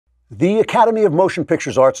The Academy of Motion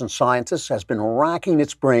Pictures Arts and Sciences has been racking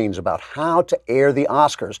its brains about how to air the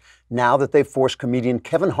Oscars now that they've forced comedian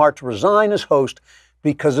Kevin Hart to resign as host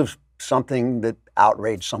because of something that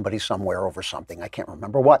outraged somebody somewhere over something. I can't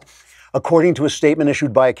remember what. According to a statement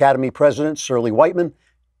issued by Academy President Shirley Whiteman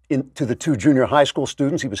to the two junior high school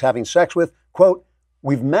students he was having sex with, quote,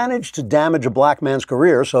 "We've managed to damage a black man's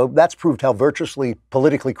career, so that's proved how virtuously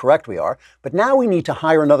politically correct we are. But now we need to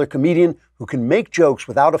hire another comedian who can make jokes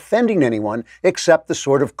without offending anyone except the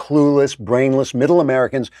sort of clueless, brainless middle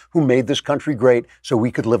Americans who made this country great so we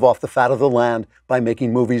could live off the fat of the land by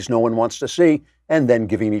making movies no one wants to see and then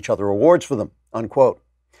giving each other awards for them," unquote.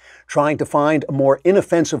 Trying to find a more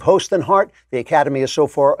inoffensive host than Hart, the Academy has so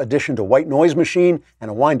far auditioned a white noise machine and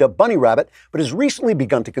a wind-up bunny rabbit, but has recently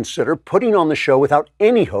begun to consider putting on the show without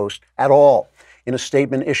any host at all. In a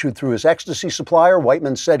statement issued through his ecstasy supplier,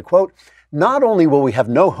 Whiteman said, quote, "Not only will we have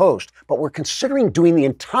no host, but we're considering doing the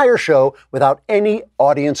entire show without any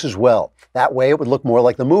audience as well. That way it would look more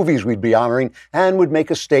like the movies we'd be honoring and would make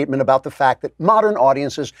a statement about the fact that modern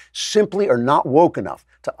audiences simply are not woke enough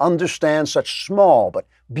to understand such small but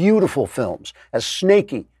beautiful films as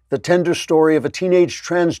Snakey, the tender story of a teenage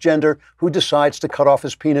transgender who decides to cut off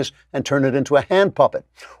his penis and turn it into a hand puppet,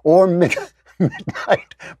 or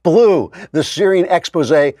Midnight Blue, the searing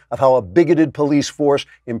expose of how a bigoted police force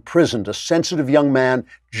imprisoned a sensitive young man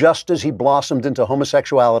just as he blossomed into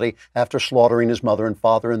homosexuality after slaughtering his mother and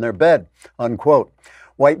father in their bed," unquote.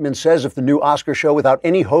 Whiteman says if the new Oscar show without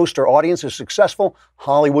any host or audience is successful,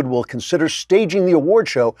 Hollywood will consider staging the award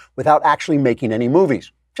show without actually making any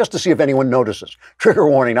movies, just to see if anyone notices. Trigger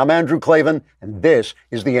warning, I'm Andrew Klavan, and this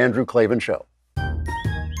is The Andrew Klavan Show.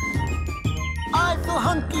 I feel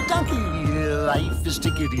hunky-dunky, life is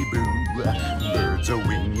tickety-boo. Birds are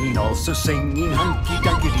winging, also singing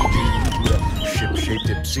hunky-dunky-doo. Ship-shape,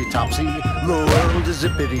 tipsy-topsy, the world is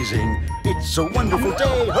zippity-zing. It's a wonderful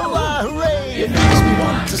day, hurrah, hooray! It makes me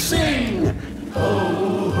want to sing.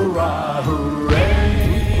 Oh, hurrah,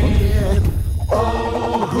 hooray!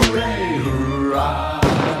 Oh, hooray, hurrah!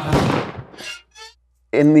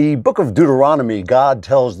 In the book of Deuteronomy, God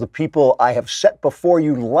tells the people, "I have set before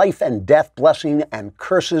you life and death, blessing and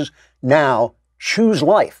curses. Now choose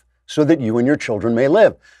life so that you and your children may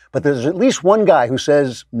live." But there's at least one guy who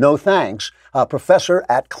says no thanks. A professor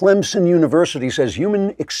at Clemson University says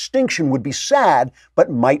human extinction would be sad,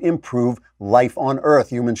 but might improve life on Earth.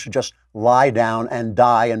 Humans should just lie down and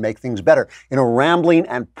die and make things better. In a rambling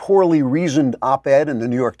and poorly reasoned op-ed in the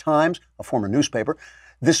New York Times, a former newspaper,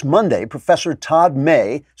 this Monday, Professor Todd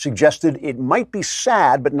May suggested it might be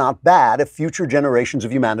sad but not bad if future generations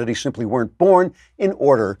of humanity simply weren't born in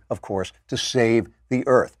order, of course, to save the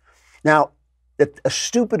Earth. Now, that a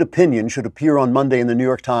stupid opinion should appear on Monday in the New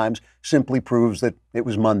York Times simply proves that it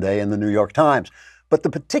was Monday in the New York Times. But the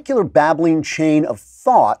particular babbling chain of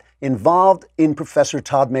thought involved in Professor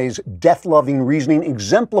Todd May's death-loving reasoning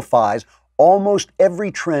exemplifies almost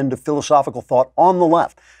every trend of philosophical thought on the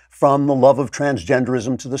left, from the love of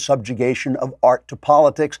transgenderism to the subjugation of art to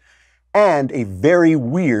politics, and a very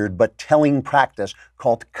weird but telling practice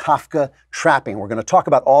called Kafka trapping. We're going to talk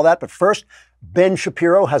about all that, but first, Ben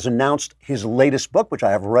Shapiro has announced his latest book, which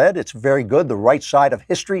I have read. It's very good, The Right Side of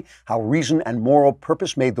History, How Reason and Moral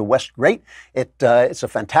Purpose Made the West Great. It's a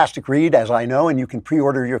fantastic read, as I know, and you can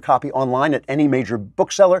pre-order your copy online at any major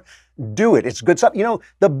bookseller. Do it. It's good stuff. You know,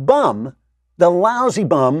 the lousy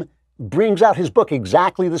bum, brings out his book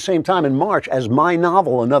exactly the same time in March as my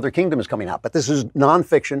novel, Another Kingdom, is coming out. But this is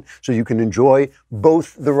nonfiction, so you can enjoy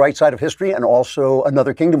both The Right Side of History and also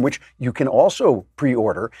Another Kingdom, which you can also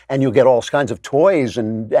pre-order, and you'll get all kinds of toys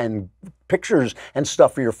and pictures and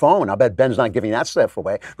stuff for your phone. I bet Ben's not giving that stuff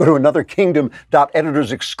away. Go to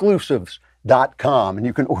anotherkingdom.editorsexclusives.com, and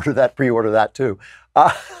you can pre-order that too. All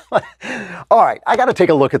right, I got to take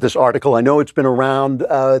a look at this article. I know it's been around.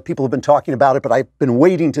 People have been talking about it, but I've been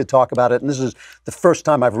waiting to talk about it, and this is the first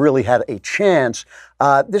time I've really had a chance.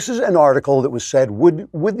 This is an article that was said,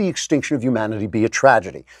 would the extinction of humanity be a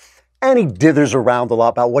tragedy? And he dithers around a lot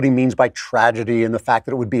about what he means by tragedy and the fact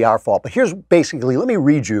that it would be our fault. But here's basically, let me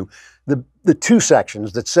read you the two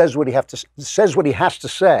sections that says what he has to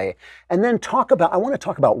say, and then I want to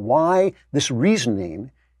talk about why this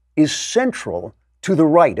reasoning is central to the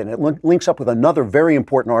right, and it links up with another very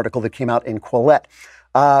important article that came out in Quillette.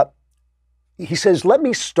 He says, "Let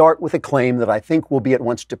me start with a claim that I think will be at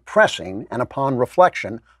once depressing and, upon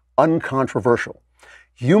reflection, uncontroversial.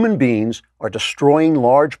 Human beings are destroying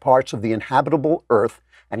large parts of the inhabitable Earth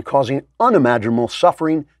and causing unimaginable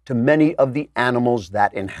suffering to many of the animals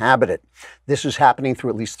that inhabit it. This is happening through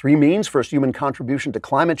at least three means. First, human contribution to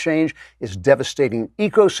climate change is devastating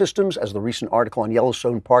ecosystems, as the recent article on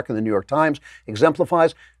Yellowstone Park in the New York Times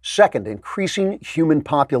exemplifies. Second, increasing human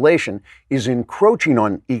population is encroaching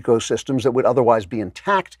on ecosystems that would otherwise be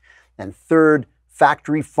intact. And third,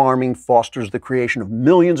 factory farming fosters the creation of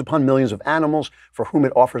millions upon millions of animals for whom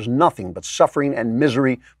it offers nothing but suffering and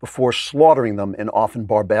misery before slaughtering them in often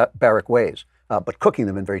barbaric ways. But cooking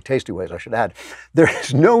them in very tasty ways, I should add. There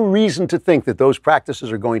is no reason to think that those practices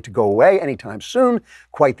are going to go away anytime soon.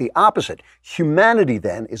 Quite the opposite. Humanity,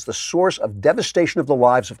 then, is the source of devastation of the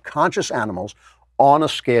lives of conscious animals on a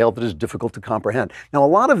scale that is difficult to comprehend. Now, a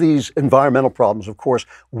lot of these environmental problems, of course,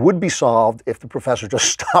 would be solved if the professor just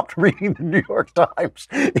stopped reading the New York Times.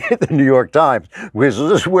 The New York Times, because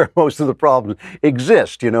this is where most of the problems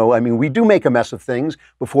exist. I mean, we do make a mess of things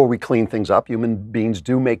before we clean things up. Human beings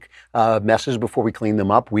do make messes before we clean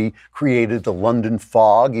them up. We created the London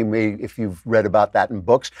fog. If you've read about that in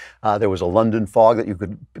books, there was a London fog that you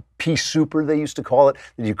could, pea souper they used to call it,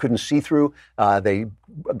 that you couldn't see through. They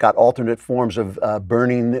got alternate forms of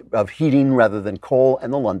heating rather than coal,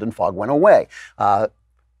 and the London fog went away.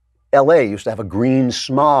 LA used to have a green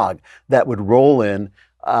smog that would roll in,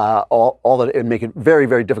 all that, and make it very,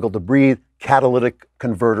 very difficult to breathe. Catalytic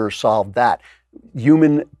converters solved that.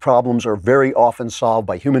 Human problems are very often solved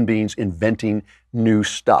by human beings inventing new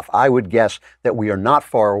stuff. I would guess that we are not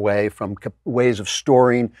far away from ways of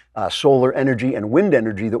storing solar energy and wind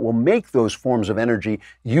energy that will make those forms of energy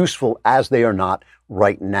useful as they are not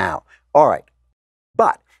right now. All right.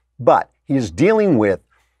 But he is dealing with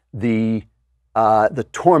the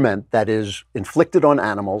torment that is inflicted on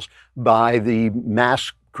animals by the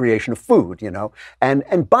mass creation of food,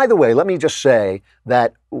 And by the way, let me just say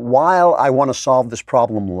that while I want to solve this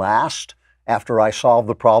problem last, after I solve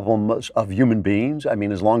the problem of human beings, I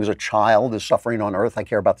mean, as long as a child is suffering on Earth, I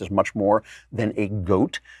care about this much more than a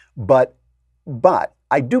goat. But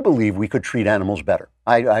I do believe we could treat animals better.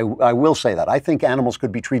 I will say that. I think animals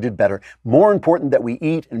could be treated better. More important that we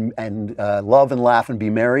eat and love and laugh and be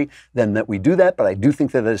merry than that we do that. But I do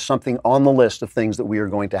think that it is something on the list of things that we are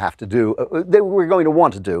going to have to do, that we're going to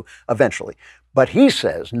want to do eventually. But he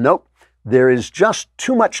says, nope, there is just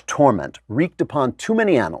too much torment wreaked upon too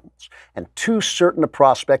many animals and too certain a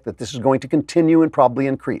prospect that this is going to continue and probably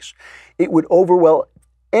increase. It would overwhelm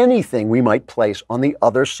anything we might place on the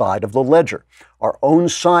other side of the ledger. Our own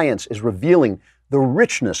science is revealing the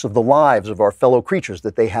richness of the lives of our fellow creatures,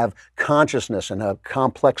 that they have consciousness and have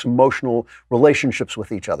complex emotional relationships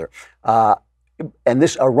with each other. And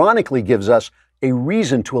this ironically gives us a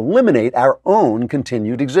reason to eliminate our own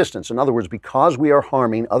continued existence. In other words, because we are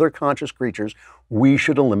harming other conscious creatures, we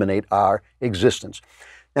should eliminate our existence.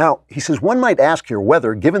 Now, he says, one might ask here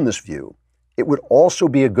whether, given this view, it would also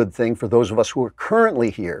be a good thing for those of us who are currently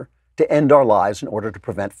here to end our lives in order to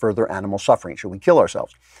prevent further animal suffering. Should we kill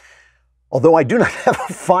ourselves? Although I do not have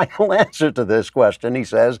a final answer to this question, he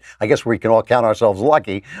says, I guess we can all count ourselves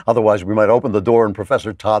lucky. Otherwise, we might open the door and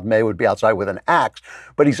Professor Todd May would be outside with an axe.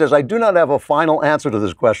 But he says, I do not have a final answer to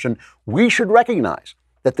this question. We should recognize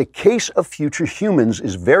that the case of future humans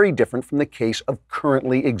is very different from the case of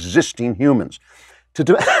currently existing humans.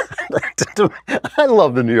 I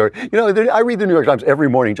love the New York. I read the New York Times every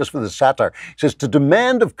morning just for the satire. It says, to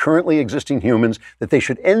demand of currently existing humans that they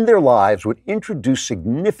should end their lives would introduce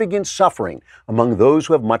significant suffering among those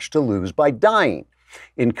who have much to lose by dying.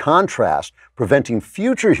 In contrast, preventing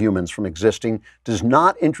future humans from existing does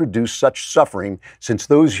not introduce such suffering, since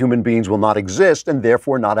those human beings will not exist and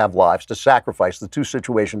therefore not have lives to sacrifice. The two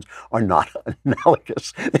situations are not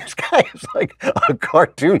analogous. This guy is like a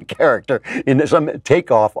cartoon character in some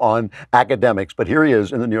takeoff on academics, but here he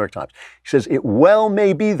is in the New York Times. He says, it well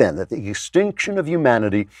may be then that the extinction of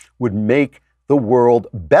humanity would make the world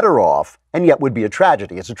better off, and yet would be a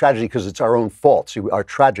tragedy. It's a tragedy because it's our own fault. See, our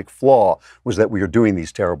tragic flaw was that we are doing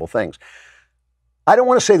these terrible things. I don't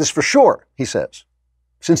want to say this for sure, he says,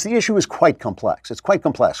 since the issue is quite complex. It's quite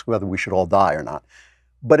complex whether we should all die or not.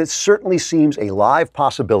 But it certainly seems a live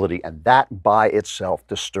possibility, and that by itself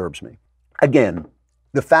disturbs me. Again,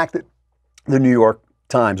 the fact that the New York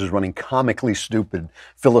Times is running comically stupid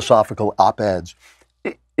philosophical op-eds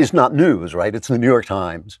is not news, right? It's the New York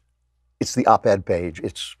Times. It's the op-ed page.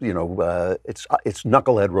 It's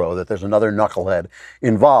knucklehead row, that there's another knucklehead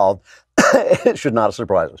involved. It should not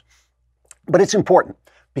surprise us. But it's important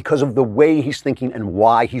because of the way he's thinking and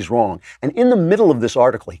why he's wrong. And in the middle of this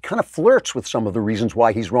article, he kind of flirts with some of the reasons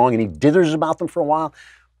why he's wrong, and he dithers about them for a while.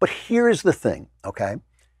 But here is the thing, okay?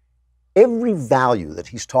 Every value that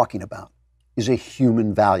he's talking about is a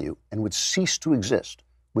human value and would cease to exist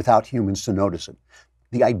without humans to notice it.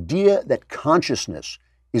 The idea that consciousness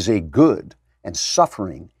is a good and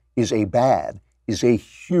suffering is a bad is a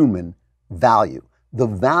human value. The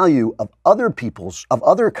value of other people's, of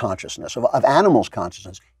other consciousness, of animals'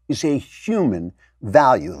 consciousness is a human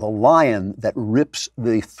value. The lion that rips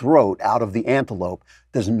the throat out of the antelope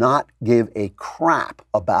does not give a crap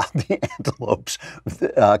about the antelope's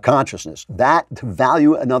consciousness. That, to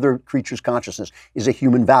value another creature's consciousness, is a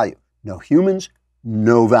human value. No humans,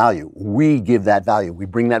 no value. We give that value. We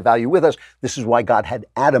bring that value with us. This is why God had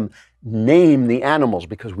Adam name the animals,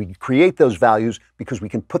 because we create those values, because we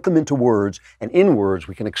can put them into words, and in words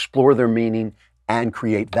we can explore their meaning and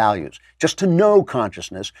create values. Just to know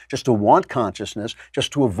consciousness, just to want consciousness,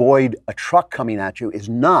 just to avoid a truck coming at you is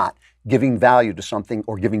not giving value to something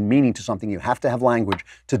or giving meaning to something. You have to have language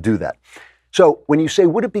to do that. So when you say,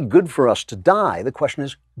 would it be good for us to die? The question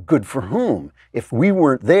is, good for whom? If we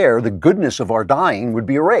weren't there, the goodness of our dying would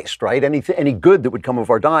be erased, right? Any good that would come of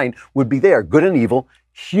our dying would be there. Good and evil,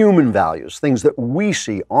 human values, things that we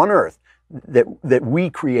see on earth, that we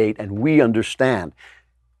create and we understand.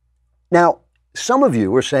 Now, some of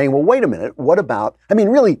you are saying, well, wait a minute, what about,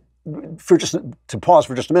 really, to pause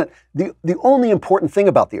for just a minute, the only important thing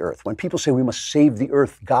about the earth, when people say we must save the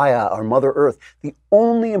earth, Gaia, our Mother Earth, the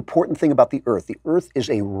only important thing about the earth is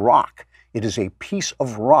a rock. It is a piece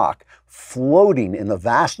of rock floating in the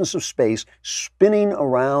vastness of space, spinning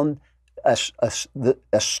around a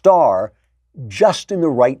star just in the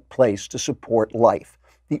right place to support life.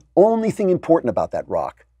 The only thing important about that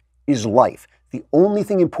rock is life. The only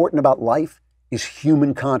thing important about life is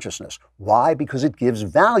human consciousness. Why? Because it gives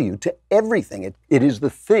value to everything. It is the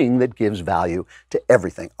thing that gives value to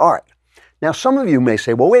everything. All right. Now, some of you may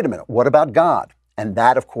say, well, wait a minute, what about God? And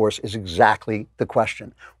that, of course, is exactly the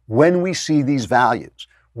question. When we see these values,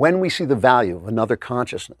 when we see the value of another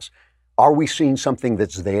consciousness, are we seeing something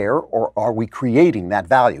that's there, or are we creating that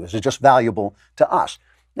value? Is it just valuable to us?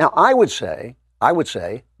 Now, I would say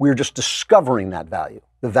we're just discovering that value.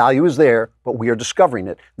 The value is there, but we are discovering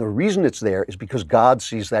it. The reason it's there is because God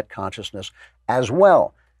sees that consciousness as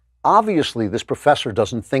well. Obviously, this professor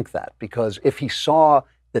doesn't think that, because if he saw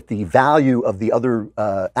that the value of the other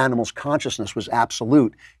animal's consciousness was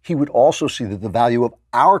absolute, he would also see that the value of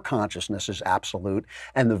our consciousness is absolute,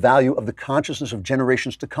 and the value of the consciousness of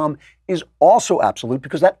generations to come is also absolute,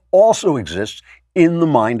 because that also exists in the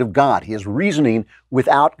mind of God. He is reasoning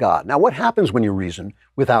without God. Now, what happens when you reason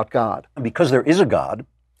without God? Because there is a God,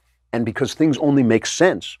 and because things only make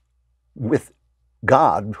sense with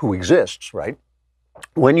God who exists, right?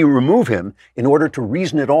 When you remove him, in order to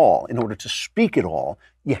reason at all, in order to speak at all,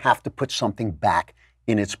 you have to put something back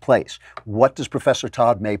in its place. What does Professor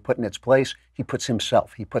Todd May put in its place? He puts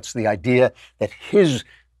himself. He puts the idea that his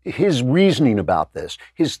reasoning about this,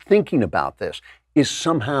 his thinking about this, is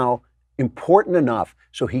somehow important enough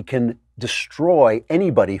so he can destroy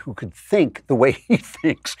anybody who could think the way he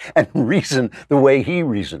thinks and reason the way he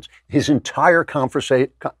reasons. His entire conversation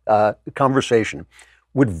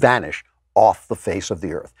would vanish off the face of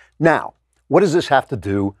the earth. Now, what does this have to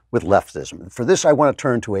do with leftism? For this, I want to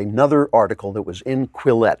turn to another article that was in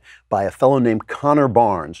Quillette by a fellow named Connor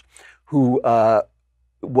Barnes, who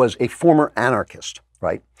was a former anarchist,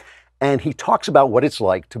 right? And he talks about what it's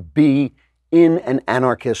like to be in an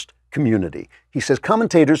anarchist community. He says,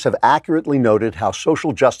 commentators have accurately noted how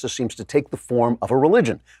social justice seems to take the form of a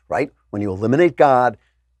religion, right? When you eliminate God,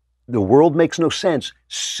 the world makes no sense.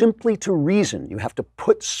 Simply to reason, you have to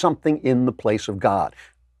put something in the place of God.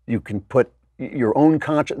 You can put your own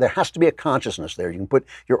conscience, there has to be a consciousness there. You can put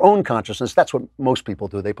your own consciousness, that's what most people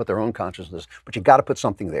do, they put their own consciousness, but you got to put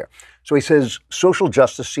something there. So he says, social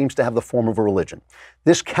justice seems to have the form of a religion.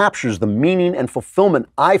 This captures the meaning and fulfillment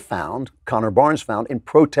I found, Connor Barnes found, in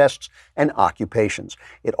protests and occupations.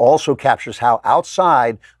 It also captures how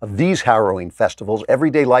outside of these harrowing festivals,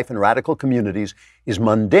 everyday life in radical communities is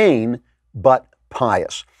mundane but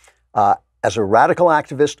pious. As a radical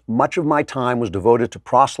activist, much of my time was devoted to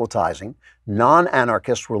proselytizing.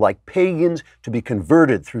 Non-anarchists were like pagans to be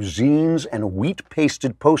converted through zines and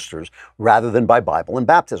wheat-pasted posters rather than by Bible and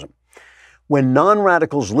baptism. When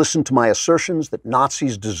non-radicals listened to my assertions that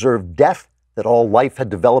Nazis deserved death, that all life had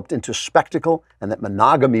developed into spectacle, and that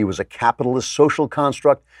monogamy was a capitalist social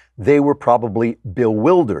construct, they were probably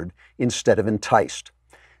bewildered instead of enticed.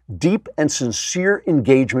 Deep and sincere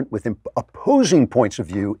engagement with opposing points of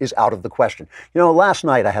view is out of the question. You know, last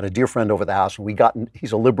night I had a dear friend over the house, and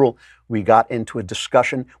he's a liberal. We got into a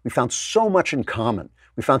discussion. We found so much in common.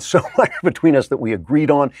 We found so much between us that we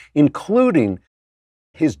agreed on, including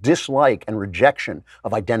his dislike and rejection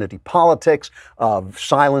of identity politics, of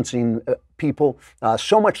silencing people,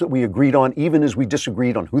 so much that we agreed on, even as we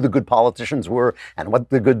disagreed on who the good politicians were and what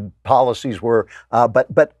the good policies were.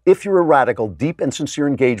 But if you're a radical, deep and sincere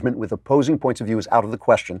engagement with opposing points of view is out of the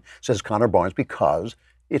question, says Connor Barnes, because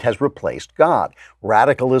it has replaced God.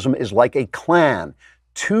 Radicalism is like a clan,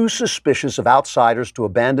 too suspicious of outsiders to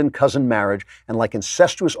abandon cousin marriage, and like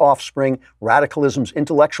incestuous offspring, radicalism's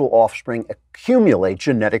intellectual offspring accumulate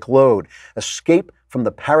genetic load. Escape from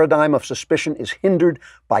the paradigm of suspicion is hindered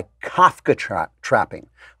by Kafka trapping.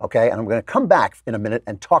 Okay, and I'm going to come back in a minute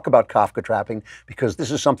and talk about Kafka trapping, because this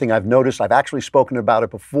is something I've noticed. I've actually spoken about it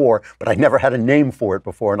before, but I never had a name for it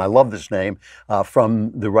before, and I love this name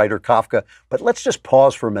from the writer Kafka. But let's just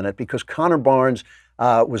pause for a minute, because Connor Barnes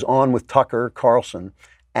was on with Tucker Carlson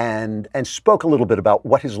and spoke a little bit about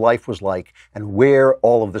what his life was like and where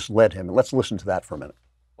all of this led him. And let's listen to that for a minute.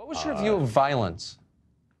 What was your view of violence?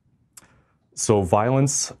 So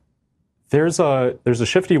violence, there's a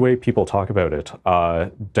shifty way people talk about it.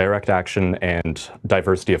 Direct action and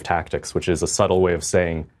diversity of tactics, which is a subtle way of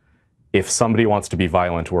saying, if somebody wants to be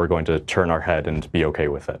violent, we're going to turn our head and be okay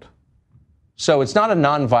with it. So it's not a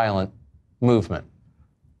nonviolent movement?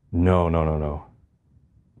 No.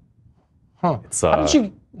 Huh.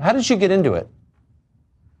 How did you get into it?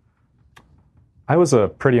 I was a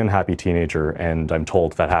pretty unhappy teenager, and I'm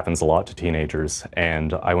told that happens a lot to teenagers,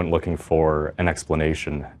 and I went looking for an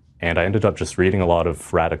explanation, and I ended up just reading a lot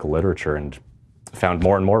of radical literature and found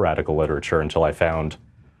more and more radical literature until I found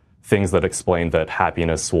things that explained that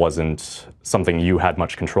happiness wasn't something you had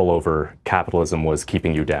much control over. Capitalism was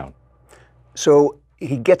keeping you down. So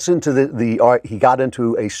he gets into he got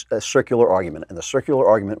into a circular argument, and the circular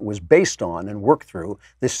argument was based on and worked through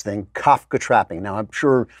this thing, Kafka trapping. Now, I'm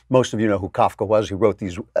sure most of you know who Kafka was. He wrote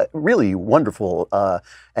these really wonderful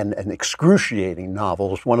and excruciating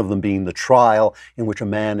novels, one of them being The Trial, in which a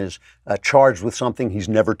man is charged with something. He's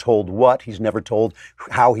never told what. He's never told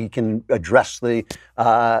how he can address the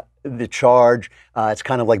charge. It's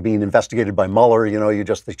kind of like being investigated by Mueller. You know,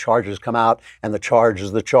 the charges come out, and the charge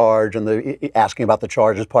is the charge, and the asking about the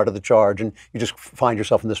charge is part of the charge, and you just find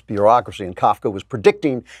yourself in this bureaucracy. And Kafka was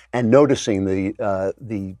predicting and noticing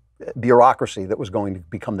the bureaucracy that was going to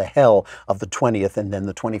become the hell of the 20th and then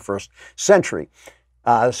the 21st century.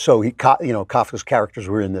 So Kafka's characters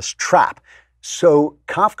were in this trap. So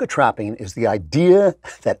Kafka trapping is the idea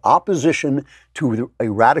that opposition to a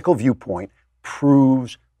radical viewpoint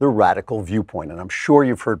proves the radical viewpoint. And I'm sure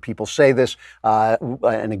you've heard people say this.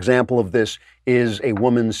 An example of this is a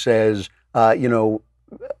woman says, being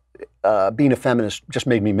a feminist just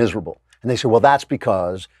made me miserable. And they say, well, that's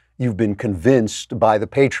because you've been convinced by the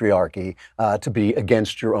patriarchy to be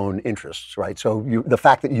against your own interests, right? So the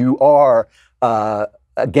fact that you are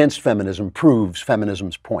against feminism proves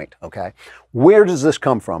feminism's point, okay? Where does this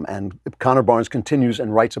come from? And Connor Barnes continues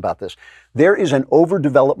and writes about this. There is an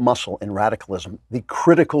overdeveloped muscle in radicalism, the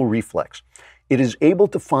critical reflex. It is able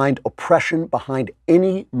to find oppression behind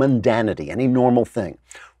any mundanity, any normal thing.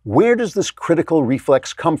 Where does this critical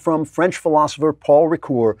reflex come from? French philosopher Paul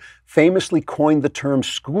Ricoeur famously coined the term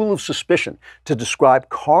school of suspicion to describe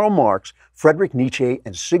Karl Marx, Friedrich Nietzsche,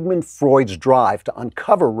 and Sigmund Freud's drive to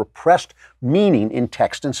uncover repressed meaning in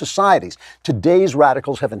text and societies. Today's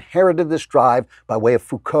radicals have inherited this drive by way of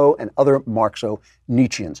Foucault and other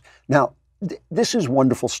Marxo-Nietzscheans. Now, this is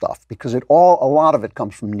wonderful stuff because a lot of it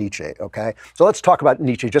comes from Nietzsche, okay? So let's talk about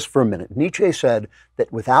Nietzsche just for a minute. Nietzsche said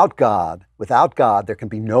that without God, there can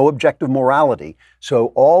be no objective morality. So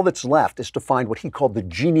all that's left is to find what he called the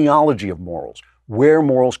genealogy of morals, where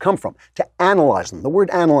morals come from, to analyze them. The word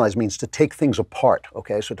analyze means to take things apart,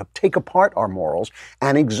 okay? So to take apart our morals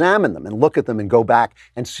and examine them and look at them and go back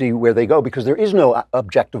and see where they go, because there is no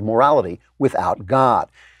objective morality without God.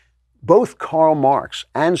 Both Karl Marx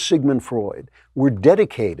and Sigmund Freud were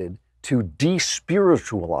dedicated to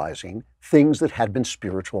despiritualizing things that had been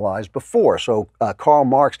spiritualized before. So Karl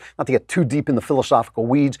Marx, not to get too deep in the philosophical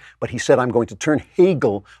weeds, but he said, I'm going to turn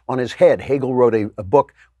Hegel on his head. Hegel wrote a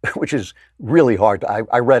book which is really hard.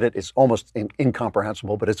 I read it. It's almost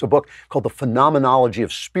incomprehensible, but it's a book called The Phenomenology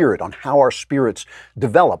of Spirit, on how our spirits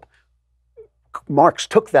develop. Marx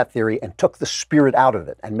took that theory and took the spirit out of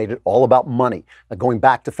it and made it all about money. Going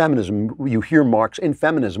back to feminism, you hear Marx in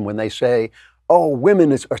feminism when they say, oh,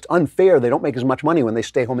 women, it's unfair. They don't make as much money when they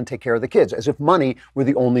stay home and take care of the kids, as if money were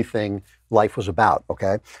the only thing life was about,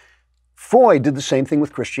 okay? Freud did the same thing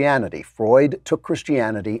with Christianity. Freud took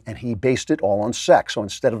Christianity and he based it all on sex. So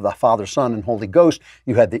instead of the Father, Son, and Holy Ghost,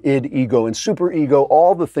 you had the id, ego, and superego.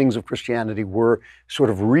 All the things of Christianity were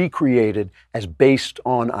sort of recreated as based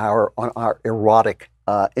on our erotic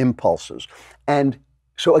impulses. And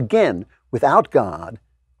so again, without God,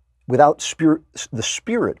 without the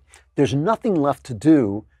Spirit, there's nothing left to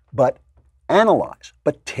do but analyze,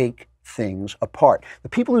 but take things apart. The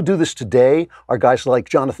people who do this today are guys like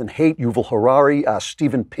Jonathan Haidt, Yuval Harari,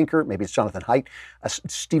 Steven Pinker, maybe it's Jonathan Haidt,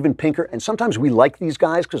 Steven Pinker, and sometimes we like these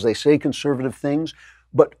guys because they say conservative things,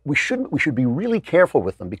 but we should be really careful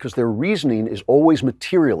with them because their reasoning is always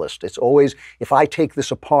materialist. It's always, if I take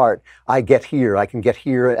this apart, I can get here,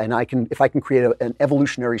 and if I can create an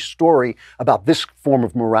evolutionary story about this form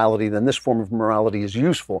of morality, then this form of morality is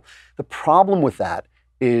useful. The problem with that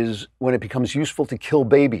is when it becomes useful to kill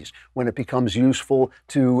babies, when it becomes useful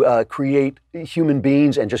to create human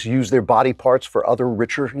beings and just use their body parts for other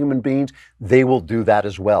richer human beings, they will do that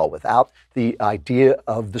as well. Without the idea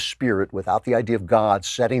of the Spirit, without the idea of God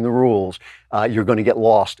setting the rules, you're going to get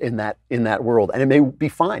lost in that world. And it may be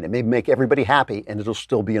fine. It may make everybody happy, and it'll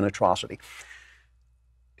still be an atrocity.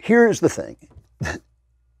 Here's the thing.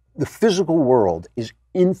 The physical world is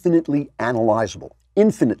infinitely analyzable,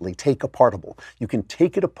 infinitely take-apartable. You can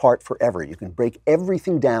take it apart forever. You can break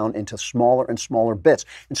everything down into smaller and smaller bits.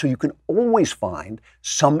 And so you can always find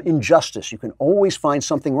some injustice. You can always find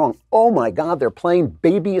something wrong. Oh my God, they're playing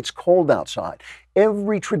Baby It's Cold Outside.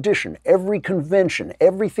 Every tradition, every convention,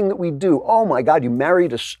 everything that we do. Oh my God, you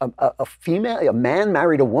married a female, a man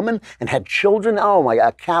married a woman and had children. Oh my God,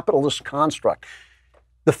 a capitalist construct.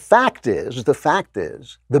 The fact is,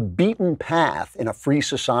 the beaten path in a free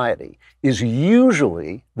society is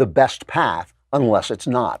usually the best path unless it's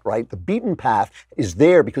not, right? The beaten path is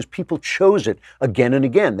there because people chose it again and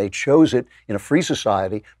again. They chose it in a free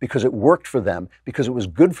society because it worked for them, because it was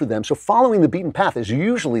good for them. So following the beaten path is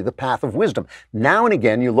usually the path of wisdom. Now and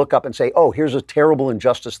again, you look up and say, oh, here's a terrible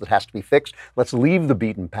injustice that has to be fixed. Let's leave the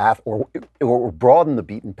beaten path or broaden the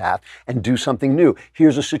beaten path and do something new.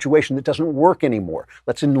 Here's a situation that doesn't work anymore.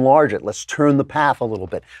 Let's enlarge it. Let's turn the path a little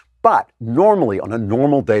bit. But normally, on a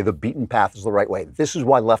normal day, the beaten path is the right way. This is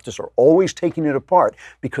why leftists are always taking it apart,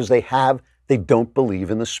 because they don't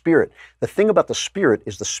believe in the Spirit. The thing about the Spirit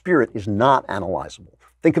is not analyzable.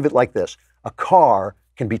 Think of it like this. A car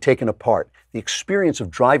can be taken apart. The experience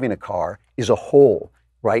of driving a car is a whole,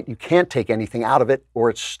 right? You can't take anything out of it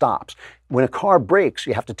or it stops. When a car breaks,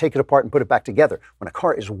 you have to take it apart and put it back together. When a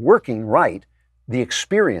car is working right, the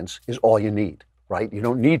experience is all you need. Right? You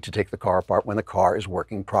don't need to take the car apart when the car is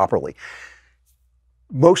working properly.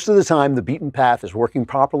 Most of the time, the beaten path is working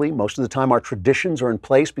properly. Most of the time, our traditions are in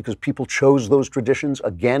place because people chose those traditions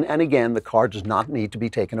again and again. The car does not need to be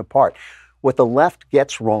taken apart. What the left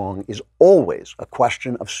gets wrong is always a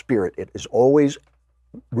question of spirit. It is always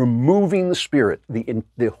removing the spirit,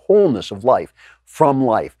 the wholeness of life from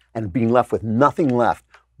life, and being left with nothing left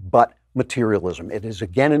but materialism. It is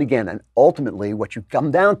again and again. And ultimately, what you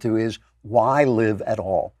come down to is, why live at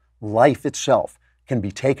all? Life itself can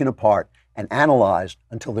be taken apart and analyzed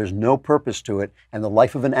until there's no purpose to it, and the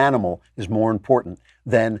life of an animal is more important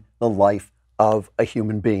than the life of a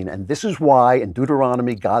human being. And this is why in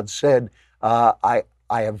Deuteronomy, God said, I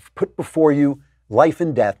have put before you life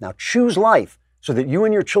and death. Now choose life so that you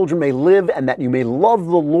and your children may live and that you may love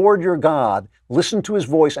the Lord your God, listen to his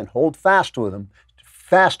voice and hold fast to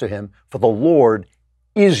him, for the Lord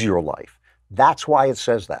is your life. That's why it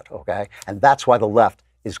says that, okay? And that's why the left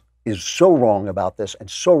is so wrong about this and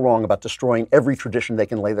so wrong about destroying every tradition they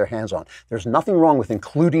can lay their hands on. There's nothing wrong with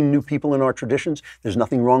including new people in our traditions. There's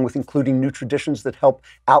nothing wrong with including new traditions that help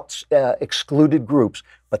out excluded groups.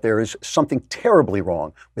 But there is something terribly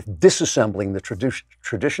wrong with disassembling the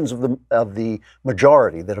traditions of the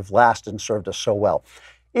majority that have lasted and served us so well.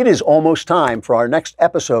 It is almost time for our next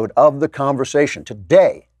episode of The Conversation.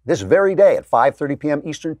 Today, this very day at 5:30 p.m.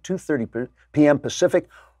 Eastern, 2:30 p.m. Pacific,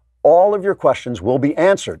 all of your questions will be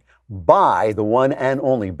answered by the one and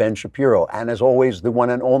only Ben Shapiro. And as always, the one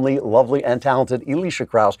and only lovely and talented Elisha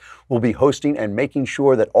Krauss will be hosting and making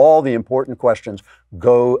sure that all the important questions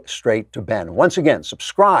go straight to Ben. Once again,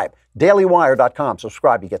 subscribe, dailywire.com.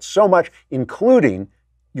 Subscribe. You get so much, including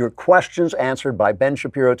your questions answered by Ben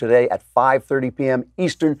Shapiro today at 5:30 p.m.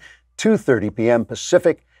 Eastern, 2:30 p.m.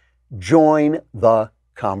 Pacific. Join the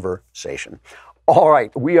conversation. All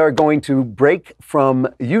right, we are going to break from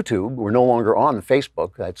YouTube. We're no longer on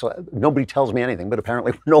Facebook. Nobody tells me anything, but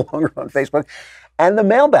apparently we're no longer on Facebook. And the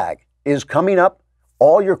mailbag is coming up.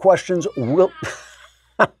 All your questions will...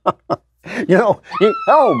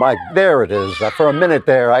 oh my, there it is. For a minute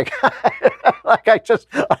there, I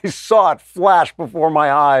saw it flash before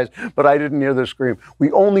my eyes, but I didn't hear the scream.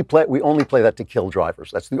 We only play that to kill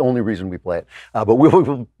drivers. That's the only reason we play it. But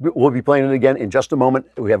we'll be playing it again in just a moment.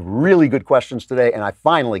 We have really good questions today, and I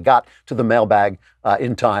finally got to the mailbag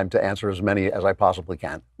in time to answer as many as I possibly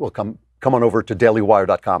can. We'll come on over to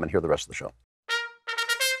dailywire.com and hear the rest of the show.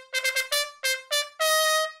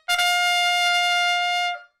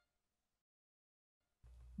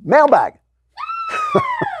 Mailbag.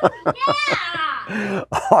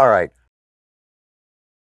 All right.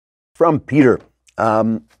 From Peter.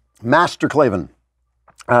 Master Klavan.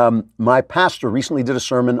 My pastor recently did a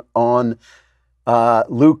sermon on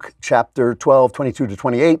Luke chapter 12, 22 to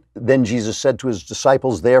 28. Then Jesus said to his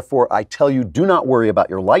disciples, therefore, I tell you, do not worry about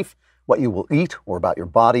your life, what you will eat, or about your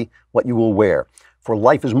body, what you will wear. For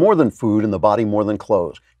life is more than food, and the body more than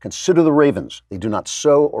clothes. Consider the ravens. They do not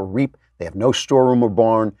sow or reap. They have no storeroom or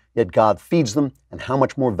barn, yet God feeds them. And how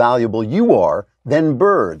much more valuable you are than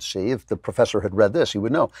birds. See, if the professor had read this, he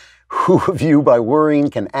would know. Who of you, by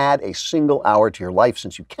worrying, can add a single hour to your life?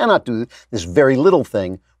 Since you cannot do this very little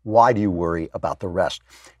thing, why do you worry about the rest?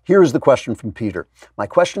 Here is the question from Peter. My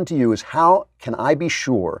question to you is, how can I be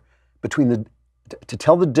sure to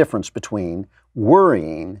tell the difference between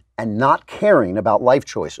worrying and not caring about life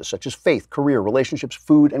choices such as faith, career, relationships,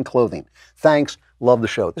 food, and clothing? Thanks. Love the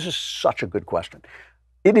show. This is such a good question.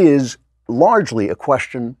 It is largely a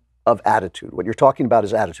question of attitude. What you're talking about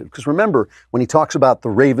is attitude. Because remember, when he talks about the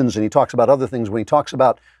ravens and he talks about other things, when he talks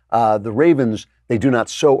about the ravens, they do not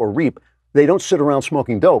sow or reap, they don't sit around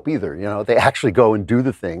smoking dope either. You know, they actually go and do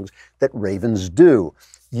the things that ravens do.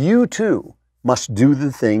 You too must do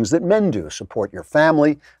the things that men do. Support your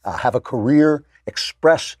family, have a career,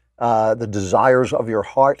 express the desires of your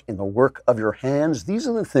heart in the work of your hands. These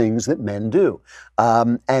are the things that men do.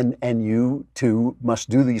 And you too must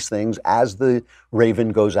do these things as the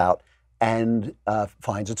raven goes out and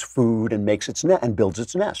finds its food and makes its nest and builds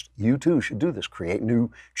its nest. You too should do this. Create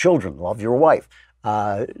new children, love your wife,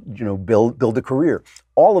 build a career,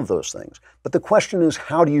 all of those things. But the question is,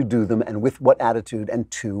 how do you do them, and with what attitude, and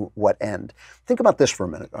to what end? Think about this for a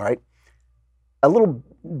minute, all right? A little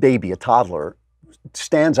baby, a toddler,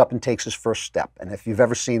 stands up and takes his first step. And if you've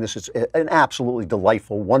ever seen this, it's an absolutely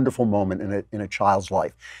delightful, wonderful moment in a child's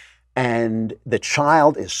life. And the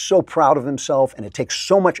child is so proud of himself, and it takes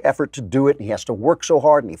so much effort to do it, and he has to work so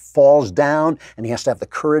hard, and he falls down, and he has to have the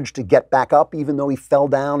courage to get back up even though he fell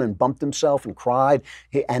down and bumped himself and cried.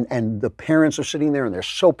 And the parents are sitting there, and they're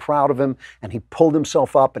so proud of him, and he pulled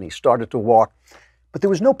himself up, and he started to walk. But there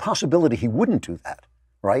was no possibility he wouldn't do that,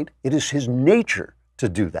 right? It is his nature to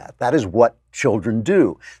do that. That is what children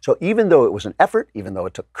do. So even though it was an effort, even though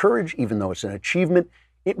it took courage, even though it's an achievement,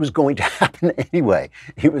 it was going to happen anyway.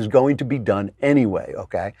 It was going to be done anyway,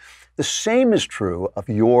 okay? The same is true of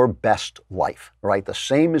your best life, right? The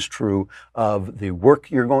same is true of the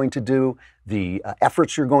work you're going to do, the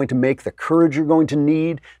efforts you're going to make, the courage you're going to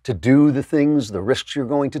need to do the things, the risks you're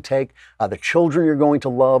going to take, the children you're going to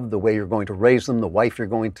love, the way you're going to raise them, the wife you're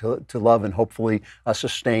going to love and hopefully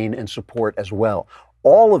sustain and support as well.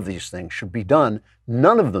 All of these things should be done.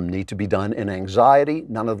 None of them need to be done in anxiety.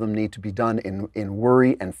 None of them need to be done in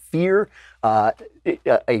worry and fear. A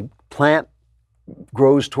plant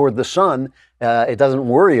grows toward the sun. It doesn't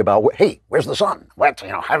worry about, hey, where's the sun?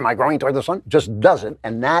 How am I growing toward the sun? It just does it.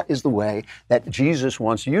 And that is the way that Jesus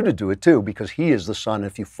wants you to do it too, because he is the sun.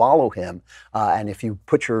 If you follow him, and if you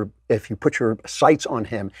put your sights on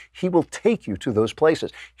him, he will take you to those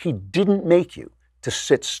places. He didn't make you to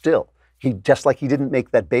sit still. Just like he didn't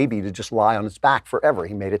make that baby to just lie on its back forever.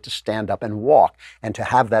 He made it to stand up and walk and to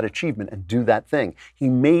have that achievement and do that thing. He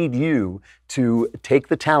made you to take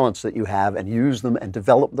the talents that you have and use them and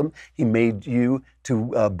develop them. He made you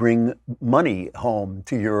to bring money home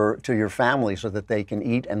to your family so that they can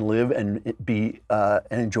eat and live and and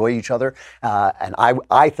enjoy each other. And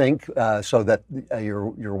I think so that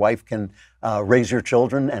your wife can raise your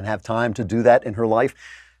children and have time to do that in her life.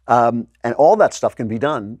 And all that stuff can be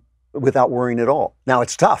done without worrying at all. Now,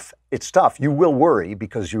 it's tough. It's tough. You will worry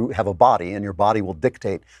because you have a body, and your body will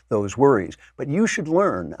dictate those worries. But you should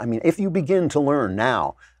learn. I mean, if you begin to learn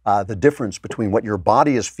now the difference between what your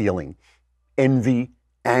body is feeling, envy,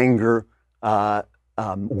 anger,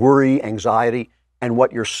 worry, anxiety, and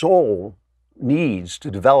what your soul needs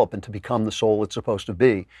to develop and to become the soul it's supposed to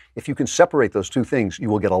be. If you can separate those two things, you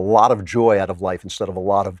will get a lot of joy out of life instead of a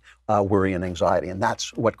lot of worry and anxiety. And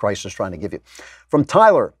that's what Christ is trying to give you. From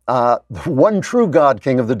Tyler, the one true God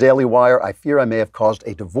King of the Daily Wire, I fear I may have caused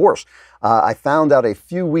a divorce. I found out a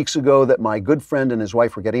few weeks ago that my good friend and his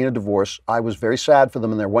wife were getting a divorce. I was very sad for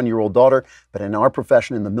them and their one-year-old daughter, but in our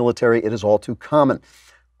profession, in the military, it is all too common.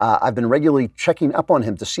 I've been regularly checking up on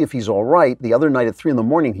him to see if he's all right. The other night at 3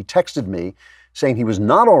 a.m, he texted me saying he was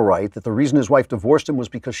not all right, that the reason his wife divorced him was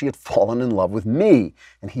because she had fallen in love with me.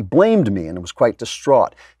 And he blamed me and was quite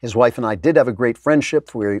distraught. His wife and I did have a great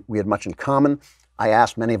friendship. We had much in common. I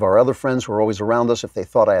asked many of our other friends who were always around us if they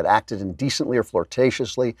thought I had acted indecently or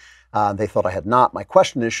flirtatiously. They thought I had not. My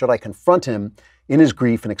question is, should I confront him in his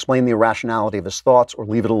grief and explain the irrationality of his thoughts, or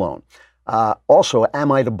leave it alone? Also,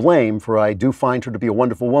 am I to blame for I do find her to be a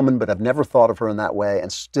wonderful woman, but I've never thought of her in that way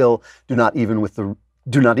and still do not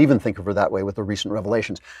even think of her that way with the recent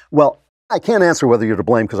revelations? Well, I can't answer whether you're to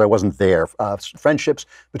blame because I wasn't there. Friendships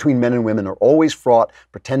between men and women are always fraught.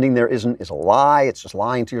 Pretending there isn't is a lie. It's just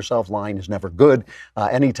lying to yourself. Lying is never good.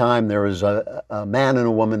 Anytime there is a man and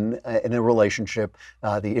a woman in a relationship,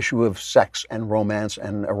 the issue of sex and romance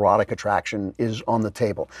and erotic attraction is on the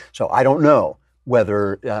table. So I don't know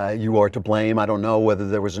whether you are to blame. I don't know whether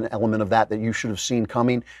there was an element of that you should have seen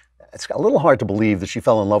coming. It's a little hard to believe that she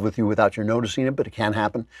fell in love with you without you noticing it, but it can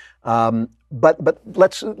happen. But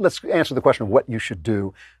let's answer the question of what you should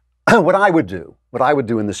do. What I would do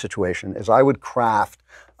in this situation is I would craft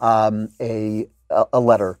a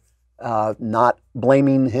letter, not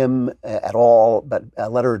blaming him at all, but a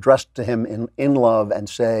letter addressed to him in love, and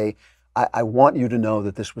say, I want you to know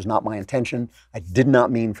that this was not my intention. I did not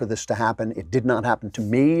mean for this to happen. It did not happen to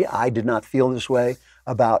me. I did not feel this way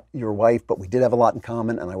about your wife, but we did have a lot in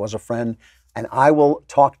common, and I was a friend. And I will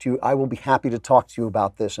talk to you. I will be happy to talk to you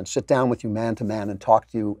about this and sit down with you man to man and talk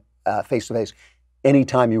to you face to face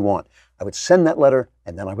anytime you want. I would send that letter,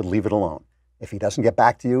 and then I would leave it alone. If he doesn't get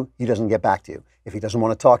back to you, he doesn't get back to you. If he doesn't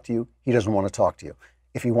want to talk to you, he doesn't want to talk to you.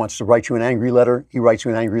 If he wants to write you an angry letter, he writes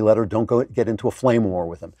you an angry letter. Don't go get into a flame war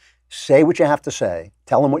with him. Say what you have to say.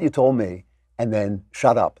 Tell him what you told me, and then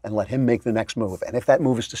shut up and let him make the next move. And if that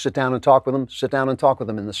move is to sit down and talk with him, sit down and talk with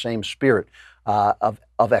him in the same spirit of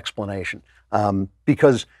explanation.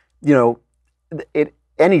 Because,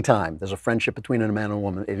 anytime there's a friendship between a man and a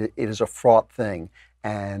woman, it is a fraught thing,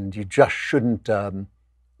 and you just shouldn't.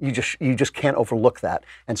 You just can't overlook that.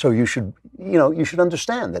 And so you should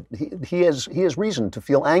understand that he has reason to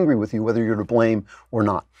feel angry with you, whether you're to blame or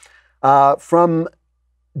not. From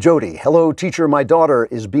Jody, hello teacher, my daughter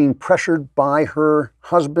is being pressured by her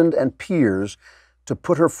husband and peers to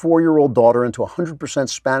put her 4-year-old daughter into a 100%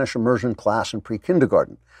 Spanish immersion class in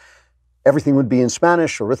pre-kindergarten. Everything would be in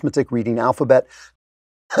Spanish, arithmetic, reading, alphabet.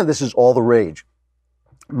 This is all the rage.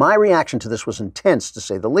 My reaction to this was intense, to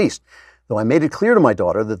say the least. Though I made it clear to my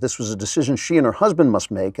daughter that this was a decision she and her husband must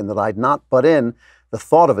make and that I'd not butt in, the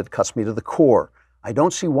thought of it cuts me to the core. I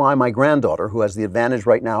don't see why my granddaughter, who has the advantage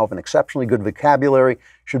right now of an exceptionally good vocabulary,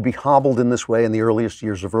 should be hobbled in this way in the earliest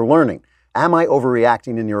years of her learning. Am I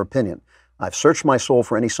overreacting in your opinion? I've searched my soul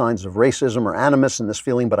for any signs of racism or animus in this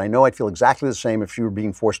feeling, but I know I'd feel exactly the same if she were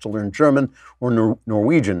being forced to learn German or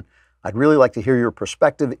Norwegian. I'd really like to hear your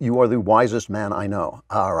perspective. You are the wisest man I know.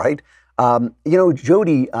 All right.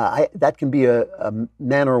 Jody, that can be a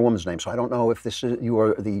man or a woman's name. So I don't know if you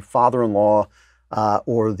are the father-in-law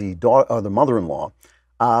or the daughter or the mother-in-law.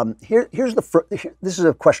 This is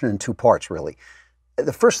a question in two parts, really.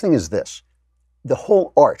 The first thing is this: the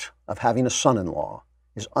whole art of having a son-in-law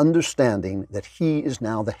is understanding that he is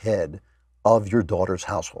now the head of your daughter's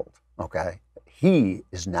household. Okay, he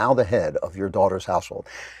is now the head of your daughter's household.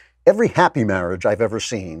 Every happy marriage I've ever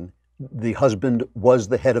seen, the husband was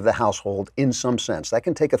the head of the household in some sense. That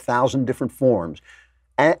can take 1,000 different forms.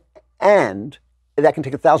 And that can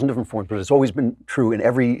take 1,000 different forms, but it's always been true in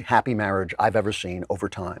every happy marriage I've ever seen over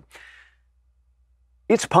time.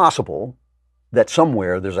 It's possible that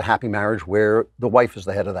somewhere there's a happy marriage where the wife is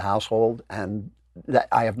the head of the household, and that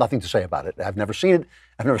I have nothing to say about it. I've never seen it.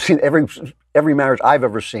 I've never seen every marriage I've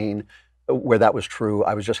ever seen where that was true.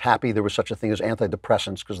 I was just happy there was such a thing as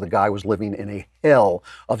antidepressants because the guy was living in a hell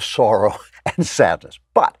of sorrow and sadness.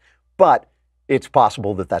 But it's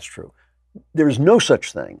possible that that's true. There's no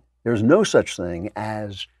such thing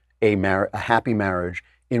as a happy marriage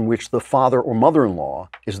in which the father or mother-in-law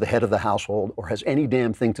is the head of the household or has any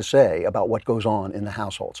damn thing to say about what goes on in the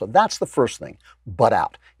household. So that's the first thing. Butt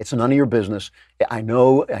out. It's none of your business. I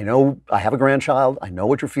know, I have a grandchild. I know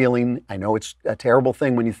what you're feeling. I know it's a terrible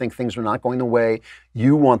thing when you think things are not going the way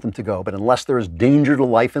you want them to go. But unless there is danger to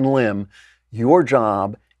life and limb, your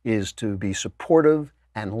job is to be supportive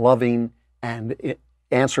and loving and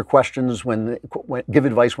answer questions when give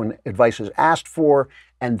advice when advice is asked for,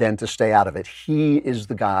 and then to stay out of it. He is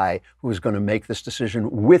the guy who is going to make this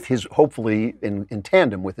decision with hopefully in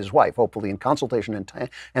tandem with his wife, hopefully in consultation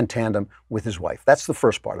and tandem with his wife. That's the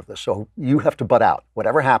first part of this. So you have to butt out.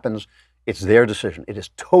 Whatever happens, it's their decision. It is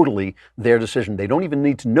totally their decision. They don't even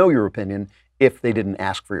need to know your opinion if they didn't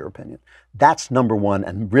ask for your opinion. That's number one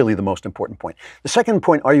and really the most important point. The second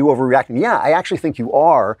point, are you overreacting? Yeah, I actually think you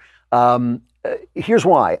are. Here's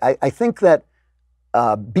why. I think that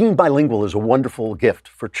being bilingual is a wonderful gift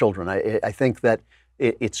for children. I think that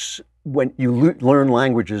it's when you learn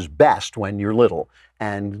languages best when you're little.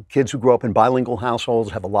 And kids who grow up in bilingual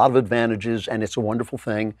households have a lot of advantages, and it's a wonderful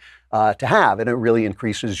thing to have. And it really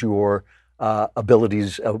increases your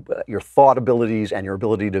abilities, your thought abilities, and your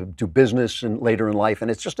ability to do business and later in life.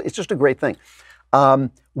 And it's just a great thing.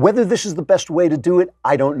 Whether this is the best way to do it,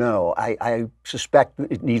 I don't know. I suspect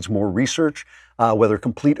it needs more research. Whether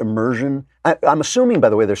complete immersion. I'm assuming, by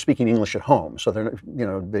the way, they're speaking English at home, so they're,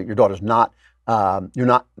 your daughter's not.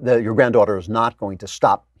 Your granddaughter is not going to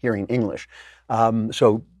stop hearing English.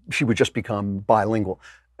 So she would just become bilingual.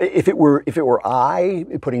 If it were I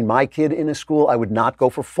putting my kid in a school, I would not go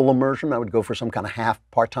for full immersion. I would go for some kind of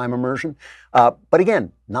part-time immersion. But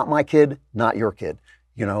again, not my kid, not your kid.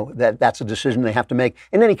 That's a decision they have to make.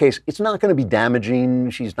 In any case, it's not going to be damaging.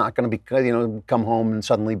 She's not going to be, come home and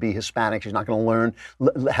suddenly be Hispanic. She's not going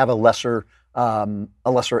to have a lesser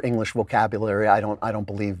English vocabulary. I don't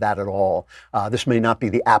believe that at all. This may not be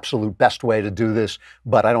the absolute best way to do this,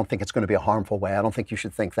 but I don't think it's going to be a harmful way. I don't think you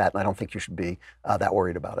should think that, and I don't think you should be that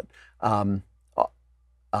worried about it.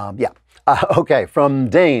 Okay, from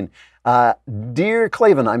Dane. Dear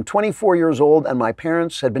Klavan, I'm 24 years old and my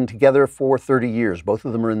parents had been together for 30 years. Both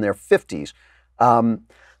of them are in their 50s.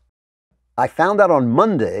 I found out on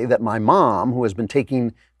Monday that my mom, who has been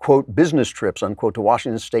taking, quote, business trips, unquote, to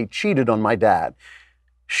Washington State, cheated on my dad.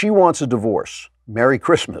 She wants a divorce. Merry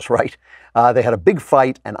Christmas, right? They had a big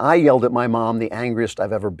fight and I yelled at my mom, the angriest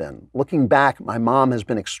I've ever been. Looking back, my mom has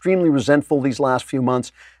been extremely resentful these last few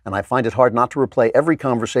months, and I find it hard not to replay every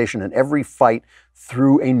conversation and every fight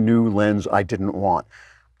through a new lens I didn't want.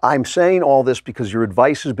 I'm saying all this because your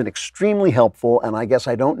advice has been extremely helpful, and I guess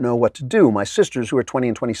I don't know what to do. My sisters, who are 20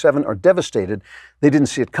 and 27, are devastated. They didn't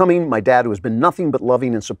see it coming. My dad, who has been nothing but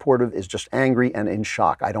loving and supportive, is just angry and in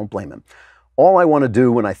shock. I don't blame him. All I want to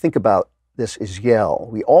do when I think about this is yell.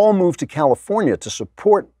 We all moved to California to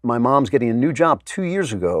support my mom's getting a new job 2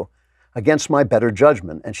 years ago against my better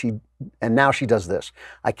judgment, and now she does this.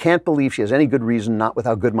 I can't believe she has any good reason, not with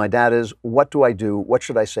how good my dad is. What do I do? What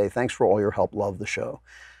should I say? Thanks for all your help. Love the show.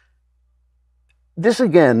 This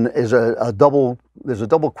again is there's a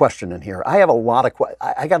double question in here. I have a lot of,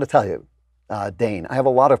 I got to tell you, Dane, I have a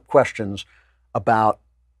lot of questions about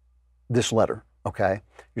this letter, okay?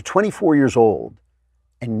 You're 24 years old,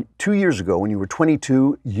 and 2 years ago, when you were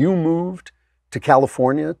 22, you moved to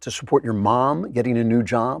California to support your mom getting a new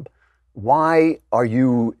job. Why are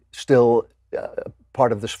you still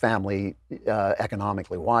part of this family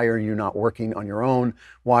economically? Why are you not working on your own?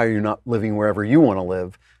 Why are you not living wherever you want to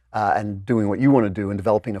live and doing what you want to do and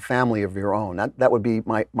developing a family of your own? That would be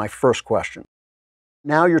my first question.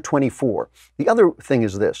 Now you're 24. The other thing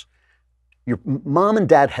is this. Your mom and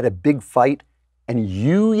dad had a big fight and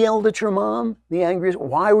you yelled at your mom, the angriest.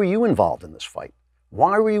 Why were you involved in this fight?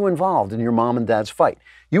 Why were you involved in your mom and dad's fight?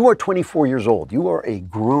 You are 24 years old. You are a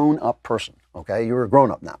grown-up person, okay? You're a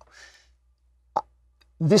grown-up now.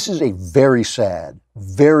 This is a very sad,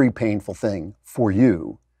 very painful thing for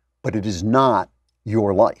you, but it is not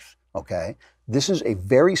your life, okay? This is a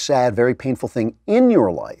very sad, very painful thing in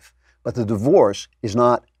your life, but the divorce is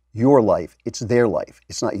not your life, it's their life.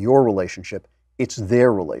 It's not your relationship, it's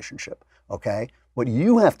their relationship, okay? What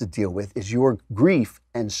you have to deal with is your grief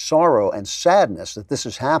and sorrow and sadness that this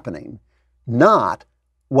is happening, not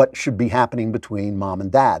what should be happening between mom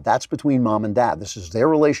and dad. That's between mom and dad. This is their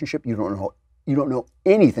relationship. You don't know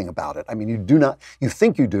anything about it. I mean, you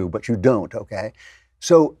think you do, but you don't, okay?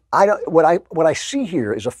 So what I see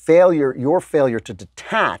here is your failure to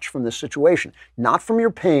detach from this situation, not from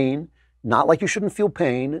your pain, not like you shouldn't feel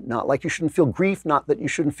pain, not like you shouldn't feel grief, not that you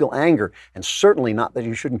shouldn't feel anger, and certainly not that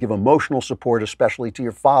you shouldn't give emotional support, especially to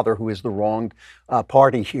your father, who is the wronged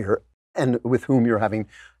party here and with whom you're having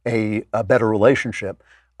a better relationship.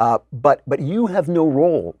 But you have no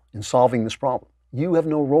role in solving this problem. You have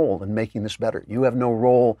no role in making this better. You have no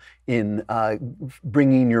role in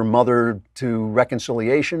bringing your mother to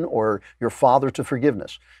reconciliation or your father to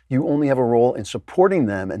forgiveness. You only have a role in supporting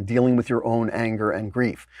them and dealing with your own anger and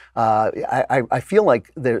grief. I feel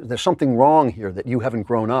like there's something wrong here, that you haven't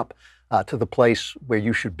grown up to the place where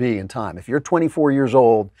you should be in time. If you're 24 years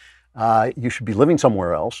old, you should be living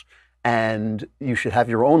somewhere else, and you should have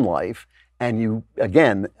your own life. And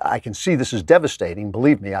again, I can see this is devastating.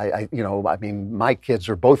 Believe me, I mean, my kids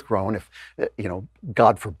are both grown. If,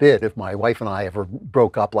 God forbid, if my wife and I ever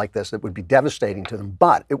broke up like this, it would be devastating to them.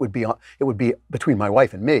 But it would be between my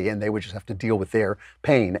wife and me, and they would just have to deal with their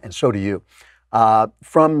pain, and so do you.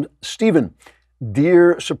 From Stephen.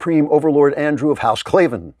 Dear Supreme Overlord Andrew of House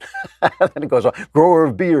Klavan, and it goes on, grower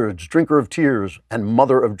of beards, drinker of tears, and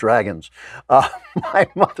mother of dragons. My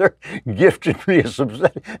mother gifted me it's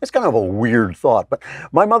kind of a weird thought, but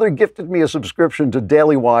my mother gifted me a subscription to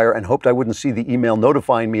Daily Wire and hoped I wouldn't see the email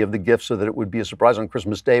notifying me of the gift so that it would be a surprise on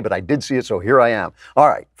Christmas Day, but I did see it, so here I am. All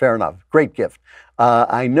right, fair enough. Great gift.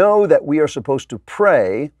 I know that we are supposed to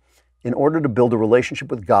pray in order to build a relationship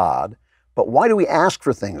with God, but why do we ask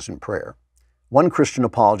for things in prayer? One Christian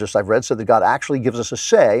apologist I've read said that God actually gives us a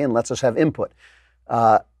say and lets us have input,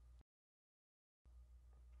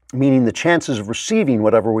 meaning the chances of receiving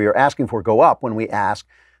whatever we are asking for go up when we ask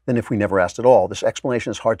than if we never asked at all. This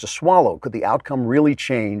explanation is hard to swallow. Could the outcome really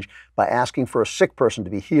change by asking for a sick person to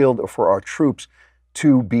be healed or for our troops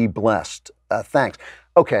to be blessed? Thanks.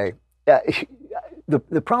 Okay.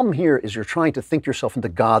 The problem here is you're trying to think yourself into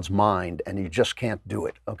God's mind and you just can't do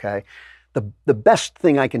it, okay? The best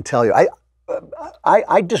thing I can tell you,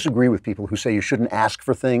 I disagree with people who say you shouldn't ask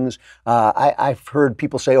for things. I've heard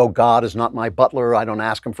people say, oh, God is not my butler. I don't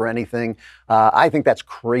ask him for anything. I think that's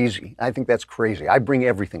crazy. I bring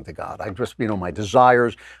everything to God. I just, my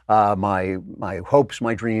desires, my hopes,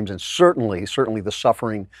 my dreams, and certainly the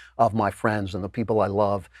suffering of my friends and the people I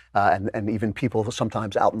love, and even people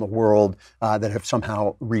sometimes out in the world that have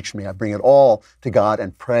somehow reached me. I bring it all to God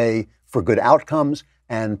and pray for good outcomes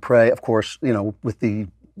and pray, of course, with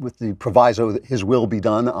the proviso that his will be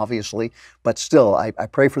done, obviously, but still, I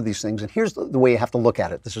pray for these things. And here's the way you have to look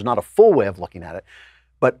at it. This is not a full way of looking at it,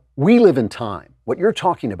 but we live in time. What you're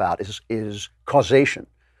talking about is causation,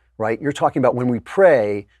 right? You're talking about when we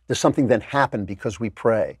pray, does something then happen because we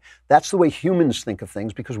pray? That's the way humans think of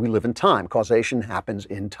things because we live in time. Causation happens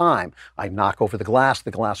in time. I knock over the glass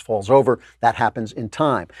falls over. That happens in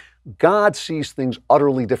time. God sees things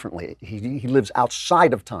utterly differently. He lives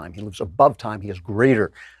outside of time. He lives above time. He is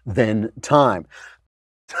greater than time.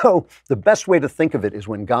 So the best way to think of it is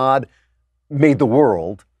when God made the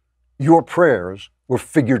world, your prayers were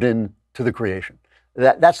figured into the creation.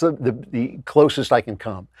 That's the closest I can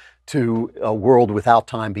come to a world without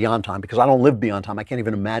time, beyond time, because I don't live beyond time. I can't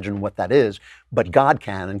even imagine what that is, but God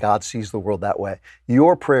can, and God sees the world that way.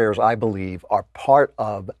 Your prayers, I believe, are part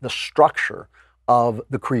of the structure of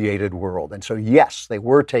the created world. And so, yes, they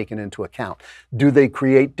were taken into account. Do they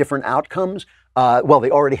create different outcomes? Well, they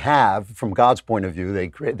already have, from God's point of view.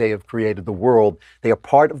 They have created the world. They are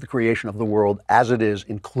part of the creation of the world as it is,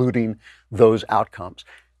 including those outcomes.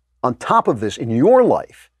 On top of this, in your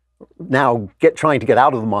life, now trying to get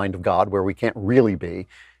out of the mind of God, where we can't really be,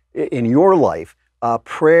 in your life,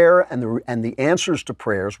 prayer and the answers to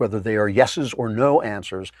prayers, whether they are yeses or no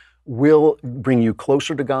answers, will bring you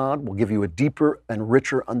closer to God, will give you a deeper and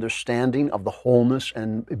richer understanding of the wholeness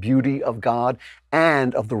and beauty of God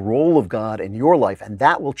and of the role of God in your life. And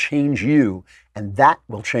that will change you, and that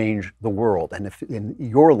will change the world. And if in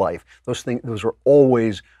your life, those are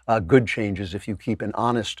always good changes if you keep an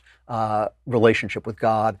honest relationship with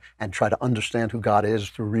God and try to understand who God is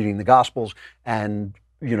through reading the Gospels and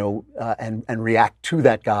react to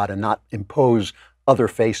that God and not impose other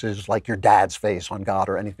faces like your dad's face on God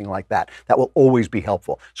or anything like that. That will always be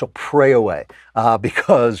helpful. So pray away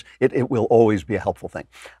because it will always be a helpful thing.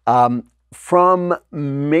 From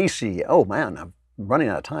Macy, oh man, I'm running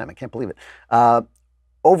out of time. I can't believe it.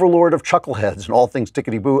 Overlord of chuckleheads and all things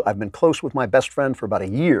tickety-boo, I've been close with my best friend for about a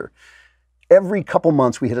year. Every couple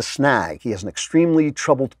months we hit a snag. He has an extremely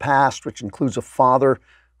troubled past, which includes a father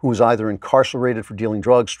who was either incarcerated for dealing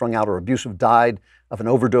drugs, strung out, or abusive, died of an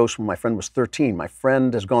overdose when my friend was 13. My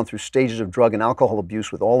friend has gone through stages of drug and alcohol abuse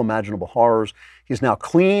with all imaginable horrors. He's now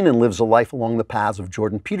clean and lives a life along the paths of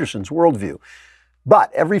Jordan Peterson's worldview.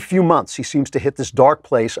 But every few months, he seems to hit this dark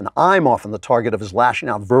place, and I'm often the target of his lashing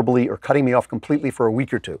out verbally or cutting me off completely for a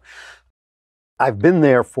week or two. I've been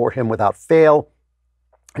there for him without fail,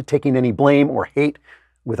 taking any blame or hate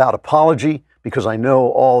without apology, because I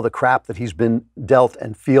know all the crap that he's been dealt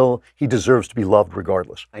and feel he deserves to be loved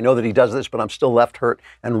regardless. I know that he does this, but I'm still left hurt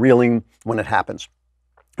and reeling when it happens.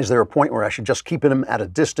 Is there a point where I should just keep him at a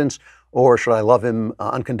distance, or should I love him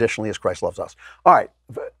unconditionally as Christ loves us? All right,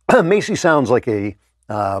 Macy sounds like a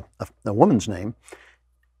woman's name.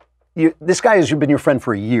 This guy has been your friend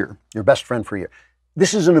for a year, your best friend for a year.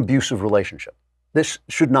 This is an abusive relationship. This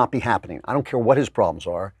should not be happening. I don't care what his problems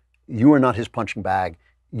are. You are not his punching bag.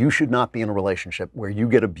 You should not be in a relationship where you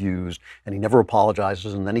get abused and he never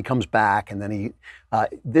apologizes and then he comes back and then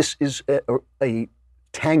this is a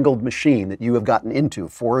tangled machine that you have gotten into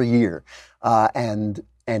for a year and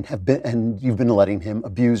you've been letting him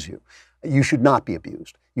abuse you. You should not be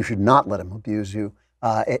abused. You should not let him abuse you.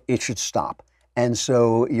 It should stop. And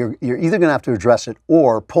so you're either going to have to address it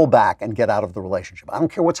or pull back and get out of the relationship. I don't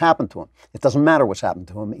care what's happened to him. It doesn't matter what's happened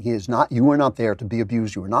to him. You are not there to be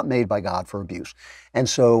abused. You were not made by God for abuse. And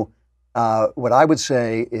so what I would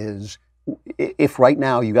say is if right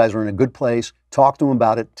now you guys are in a good place, talk to him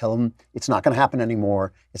about it. Tell him it's not going to happen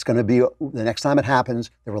anymore. It's going to be, the next time it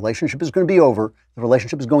happens, the relationship is going to be over. The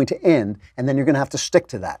relationship is going to end. And then you're going to have to stick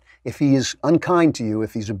to that. If he is unkind to you,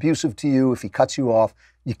 if he's abusive to you, if he cuts you off,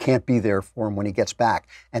 you can't be there for him when he gets back.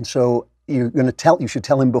 And so you should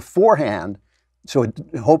tell him beforehand, so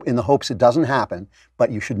in the hopes it doesn't happen,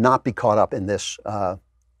 but you should not be caught up in this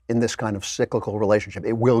kind of cyclical relationship.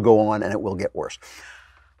 It will go on and it will get worse.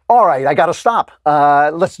 All right, I got to stop.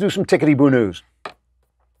 Let's do some tickety-boo news.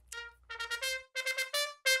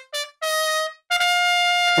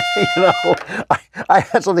 I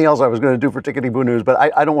had something else I was going to do for tickety-boo news, but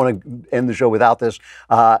I don't want to end the show without this.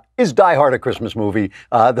 Is Die Hard a Christmas movie?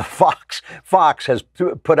 The Fox has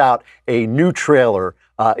put out a new trailer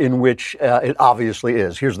in which it obviously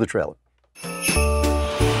is. Here's the trailer.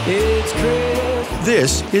 It's Christmas.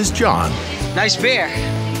 This is John. Nice beer.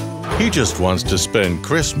 He just wants to spend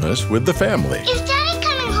Christmas with the family. Is Daddy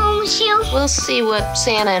coming home with you? We'll see what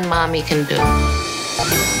Santa and Mommy can do.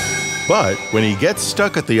 But when he gets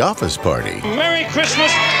stuck at the office party, Merry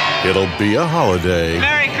Christmas! it'll be a holiday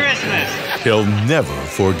Merry Christmas! he'll never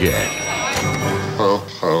forget. Ho,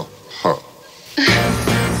 ho, ho.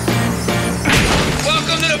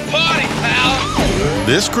 Welcome to the party, pal!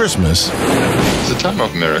 This Christmas, It's a time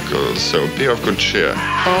of miracles, so be of good cheer.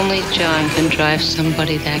 Only John can drive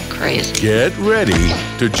somebody that crazy. get ready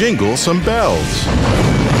to jingle some bells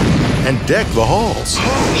and deck the halls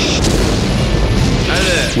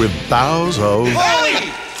with bows of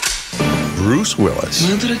Bruce Willis,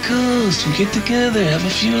 Come to the coast, we get together, have a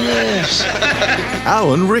few laughs.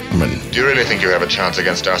 Alan Rickman, Do you really think you have a chance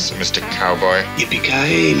against us, Mr. Cowboy?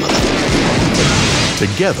 Yippee-ki-yay, mother.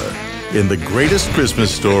 together in the greatest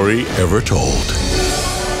Christmas story ever told.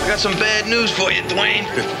 I got some bad news for you, Dwayne.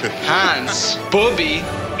 Hans, Bobby.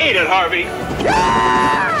 Eat it, Harvey!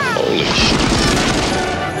 Holy shit.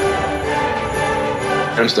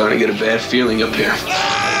 I'm starting to get a bad feeling up here.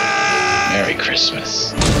 Merry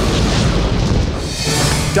Christmas.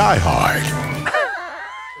 Die Hard.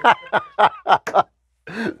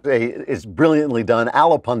 It's brilliantly done.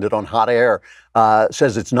 Alapundit on Hot Air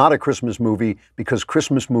says it's not a Christmas movie because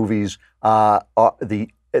Christmas movies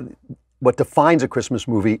what defines a Christmas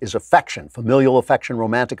movie is affection, familial affection,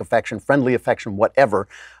 romantic affection, friendly affection, whatever,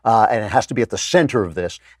 and it has to be at the center of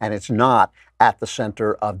this, and it's not at the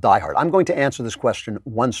center of Die Hard. I'm going to answer this question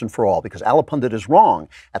once and for all because Alapundit is wrong.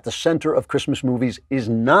 At the center of Christmas movies is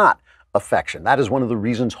not affection. That is one of the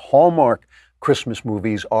reasons Hallmark Christmas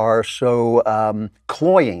movies are so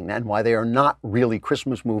cloying and why they are not really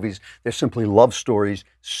Christmas movies. They're simply love stories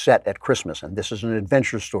set at Christmas, and this is an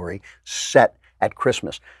adventure story set at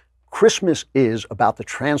Christmas. Christmas is about the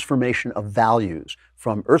transformation of values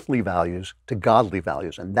from earthly values to godly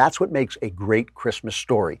values, and that's what makes a great Christmas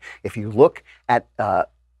story. If you look at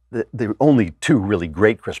the only two really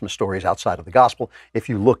great Christmas stories outside of the gospel, if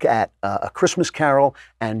you look at A Christmas Carol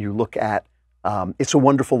and you look at It's a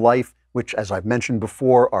Wonderful Life, which, as I've mentioned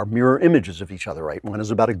before, are mirror images of each other, right? One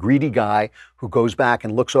is about a greedy guy who goes back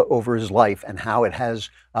and looks over his life and how it has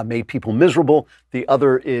made people miserable. The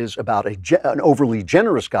other is about an overly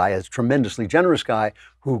generous guy, a tremendously generous guy,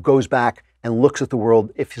 who goes back and looks at the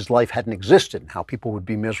world if his life hadn't existed and how people would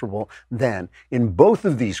be miserable then. In both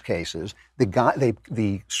of these cases,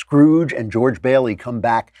 the Scrooge and George Bailey come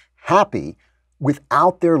back happy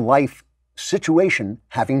without their life situation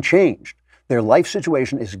having changed. Their life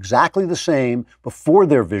situation is exactly the same before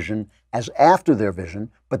their vision as after their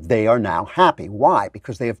vision, but they are now happy. Why?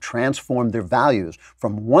 Because they have transformed their values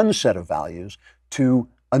from one set of values to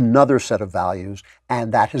another set of values,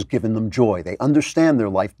 and that has given them joy. They understand their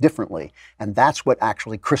life differently, and that's what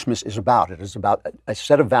actually Christmas is about. It is about a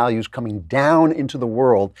set of values coming down into the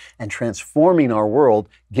world and transforming our world,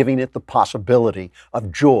 giving it the possibility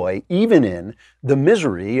of joy, even in the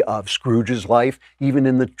misery of Scrooge's life, even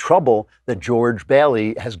in the trouble that George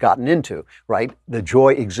Bailey has gotten into, right? The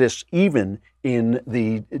joy exists even in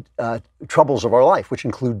the troubles of our life, which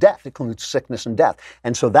include death, includes sickness and death.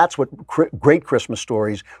 And so that's what great Christmas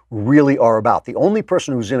stories really are about. The only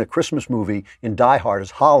person who's in a Christmas movie in Die Hard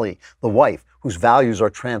is Holly, the wife, whose values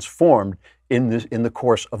are transformed in the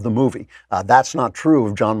course of the movie. That's not true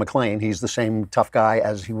of John McClane. He's the same tough guy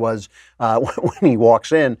as he was when he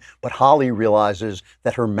walks in, but Holly realizes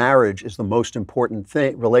that her marriage is the most important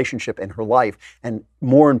relationship in her life and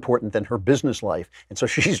more important than her business life. And so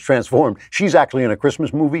she's transformed. She's actually in a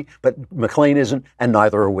Christmas movie, but McClane isn't, and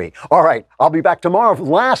neither are we. All right, I'll be back tomorrow,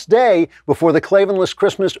 last day before the Klavan-less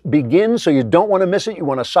Christmas begins, so you don't want to miss it. You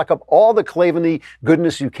want to suck up all the Klavan-y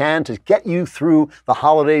goodness you can to get you through the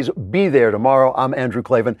holidays. Be there tomorrow. I'm Andrew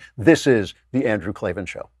Klavan. This is The Andrew Klavan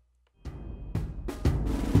Show.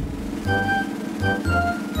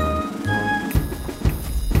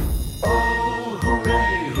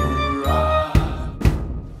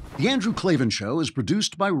 The Andrew Klavan Show is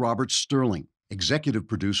produced by Robert Sterling. Executive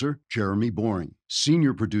producer, Jeremy Boring.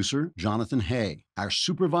 Senior producer, Jonathan Hay. Our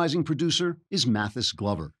supervising producer is Mathis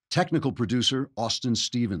Glover. Technical producer, Austin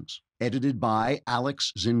Stevens. Edited by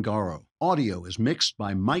Alex Zingaro. Audio is mixed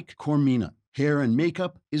by Mike Cormina. Hair and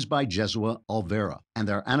makeup is by Jesua Alvera.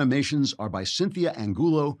 And our animations are by Cynthia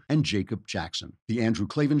Angulo and Jacob Jackson. The Andrew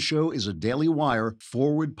Klavan Show is a Daily Wire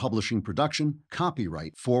Forward Publishing production.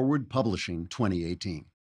 Copyright Forward Publishing 2018.